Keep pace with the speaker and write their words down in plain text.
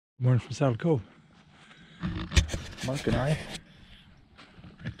Morning from Saddle Cove. Mark and I,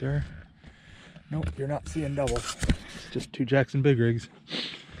 right there. Nope, you're not seeing doubles. It's just two Jackson BigRigs.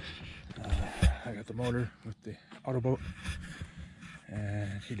 I got the motor with the auto boat, and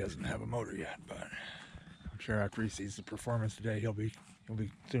he doesn't have a motor yet. But I'm sure after he sees the performance today, he'll be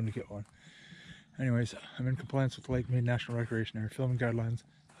soon to get one. Anyways, I'm in compliance with Lakemead National Recreation Area filming guidelines.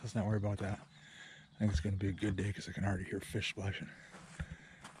 Let's not worry about that. I think it's going to be a good day because I can already hear fish splashing.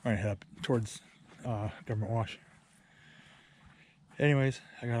 I'm going to head up towards Government Wash. Anyways,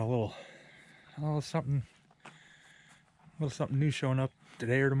 I got a little something new showing up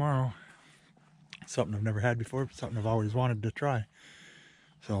today or tomorrow. Something I've never had before, but something I've always wanted to try.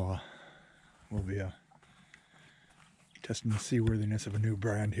 So we'll be testing the seaworthiness of a new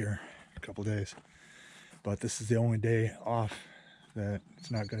brand here in a couple days. But this is the only day off that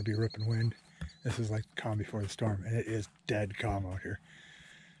it's not going to be ripping wind. This is like calm before the storm, and it is dead calm out here.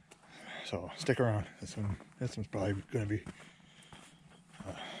 So stick around. This one's probably going to be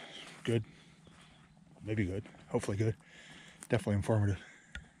good, maybe good, hopefully good, definitely informative.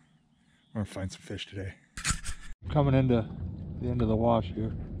 We're gonna find some fish today. Coming into the end of the wash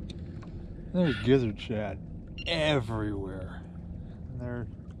here, there's gizzard shad everywhere, and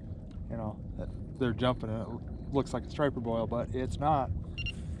they're jumping, and it looks like a striper boil, but it's not.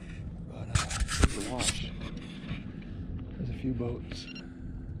 But there's the wash. There's a few boats. There's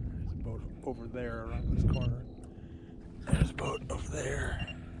a boat over there around this corner. There's a boat over there.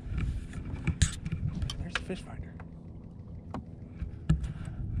 There's a fish finder.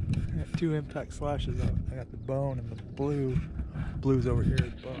 I got two impact slashes up. I got the bone and the blue. Blue's over here,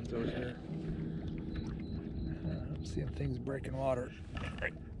 the bone's over here. I'm seeing things breaking water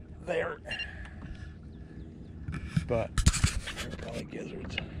right there. But they're probably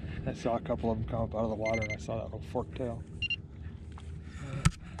gizzards. I saw a couple of them come up out of the water, and I saw that little forked tail.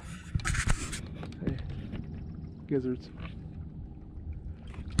 Hey, gizzards.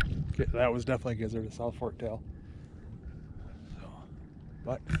 Okay, that was definitely a gizzard. I saw a forked tail. So,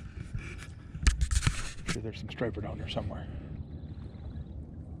 but I'm sure there's some striper down there somewhere.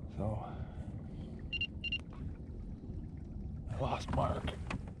 So I lost Mark.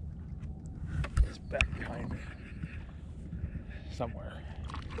 He's back behind me somewhere.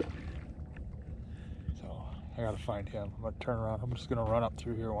 So I gotta find him. I'm gonna turn around. I'm just gonna run up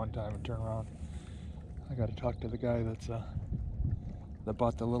through here one time and turn around. I gotta talk to the guy that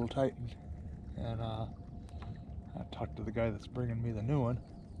bought the little Titan, and I talked to the guy that's bringing me the new one.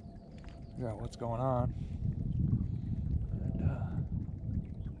 Figure out what's going on, and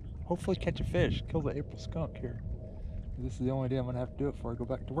hopefully catch a fish. Kill the April skunk here. This is the only day I'm gonna have to do it before I go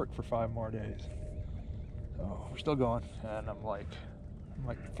back to work for 5 more days. So we're still going, and I'm like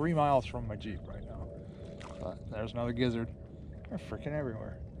 3 miles from my Jeep right now. But there's another gizzard. They're freaking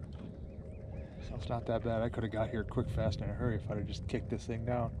everywhere. So it's not that bad. I could have got here quick, fast, and in a hurry if I'd have just kicked this thing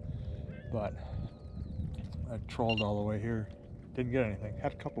down. But I trolled all the way here. Didn't get anything.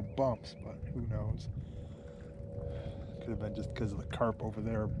 Had a couple bumps, but who knows. Could have been just because of the carp over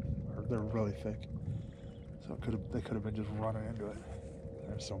there, or they're really thick. So they could have been just running into it.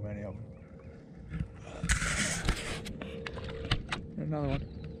 There's so many of them. Another one.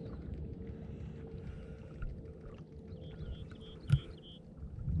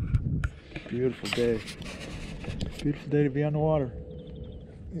 Beautiful day. Beautiful day to be on the water.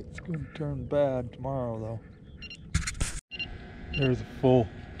 It's going to turn bad tomorrow, though. There's a full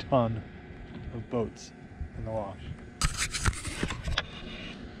ton of boats in the wash.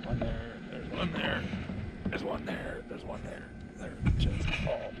 One there, there's one there, there's one there, there's one there. There's just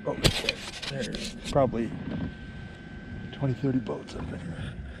all boats. There's probably 20-30 boats up in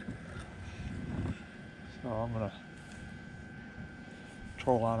here. So I'm going to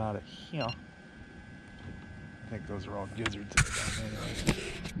troll on out of here. I think those are all gizzards anyway.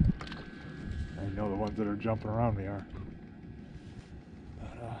 I know the ones that are jumping around me are.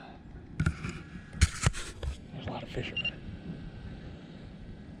 But there's a lot of fishermen.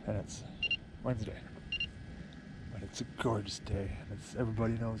 And it's Wednesday. But it's a gorgeous day. And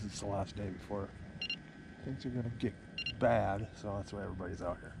everybody knows it's the last day before things are gonna get bad, so that's why everybody's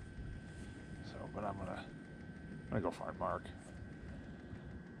out here. So, but I'm gonna go find Mark.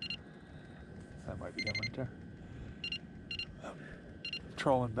 That might be him right there.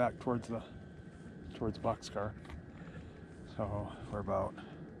 Trolling back towards BOXCAR. So we're about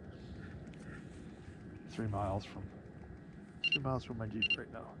 3 miles from my Jeep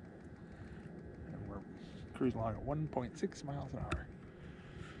right now, and we're cruising along at 1.6 miles an hour.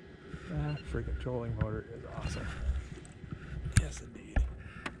 That freaking trolling motor is awesome. Yes, indeed.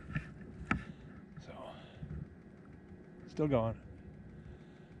 So still going.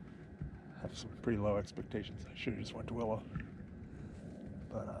 have some pretty low expectations. I should have just went to Willow.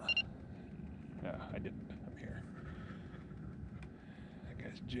 But, yeah, I didn't. I'm here. That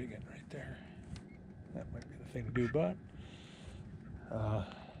guy's jigging right there. That might be the thing to do, but I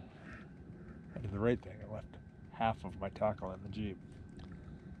did the right thing. I left half of my tackle in the Jeep. I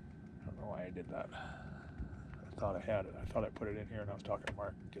don't know why I did that. I thought I had it. I thought I put it in here, and I was talking to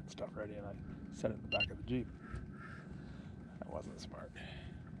Mark, getting stuff ready, and I set it in the back of the Jeep. That wasn't smart.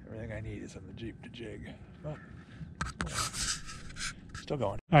 Everything I need is in the Jeep to jig. But, yeah. Still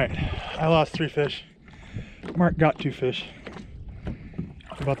going. Alright, I lost 3 fish. Mark got 2 fish.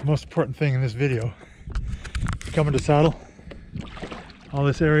 About the most important thing in this video. Coming to saddle. All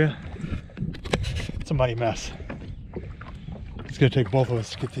this area. It's a muddy mess. It's gonna take both of us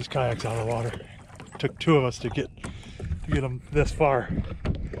to get these kayaks out of the water. It took 2 of us to get them this far.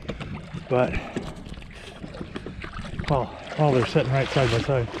 But well, they're sitting right side by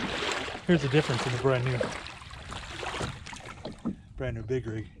side. Here's the difference in the brand new big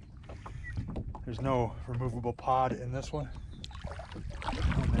rig. There's no removable pod in this one,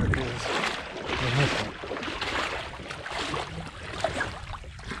 and there it is in this one.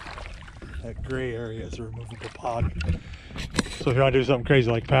 That gray area is a removable pod. So if you want to do something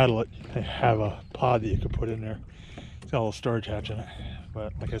crazy like paddle it, they have a pod that you can put in there. It's got a little storage hatch in it,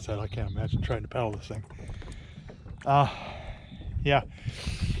 but like I said, I can't imagine trying to paddle this thing. Yeah,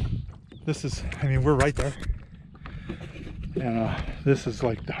 this is, I mean, we're right there, and this is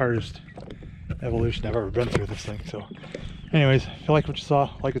like the hardest evolution I've ever been through this thing. So anyways, if you like what you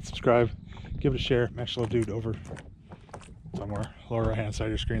saw, like and subscribe, give it a share. Max little dude over somewhere, lower right hand side of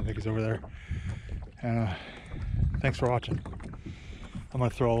your screen, I think he's over there. And thanks for watching. I'm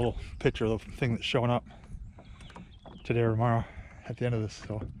gonna throw a little picture of the thing that's showing up today or tomorrow at the end of this.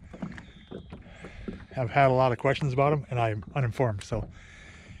 So I've had a lot of questions about them, and I'm uninformed. So,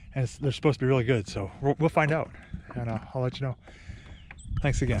 and they're supposed to be really good. So we'll find out, and I'll let you know.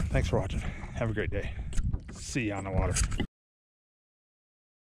 Thanks again. Thanks for watching. Have a great day. See you on the water.